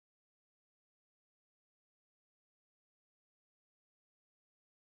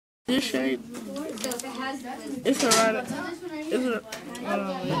This shape, it's a right. It's a.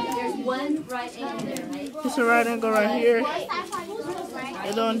 It's a right angle right here.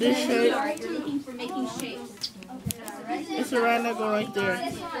 And on this shape, it's a right angle right there.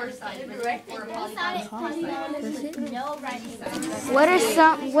 What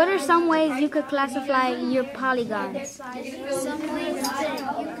are some ways you could classify your polygons? Some ways that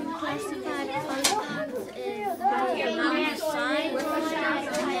you can classify polygons is by the amount of sides and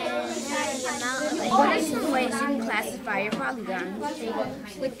the amount of. What are some ways you can classify your polygons?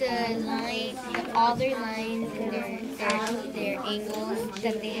 With the line, all their lines and their angles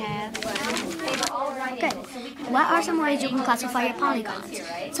that they have. Good. What are some ways you can classify your polygons?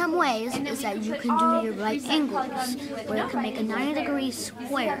 Some ways is that you can do your right angles, where you can make a 90-degree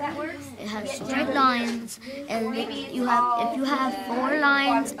square. It has straight lines, and if you have 4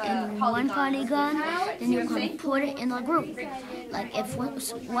 lines in one polygon, then you can put it in a group. Like if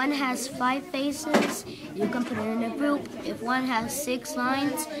one has 5 faces, you can put it in a group. If one has 6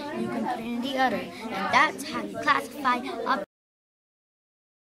 lines, you can put it in the other. And that's how you classify up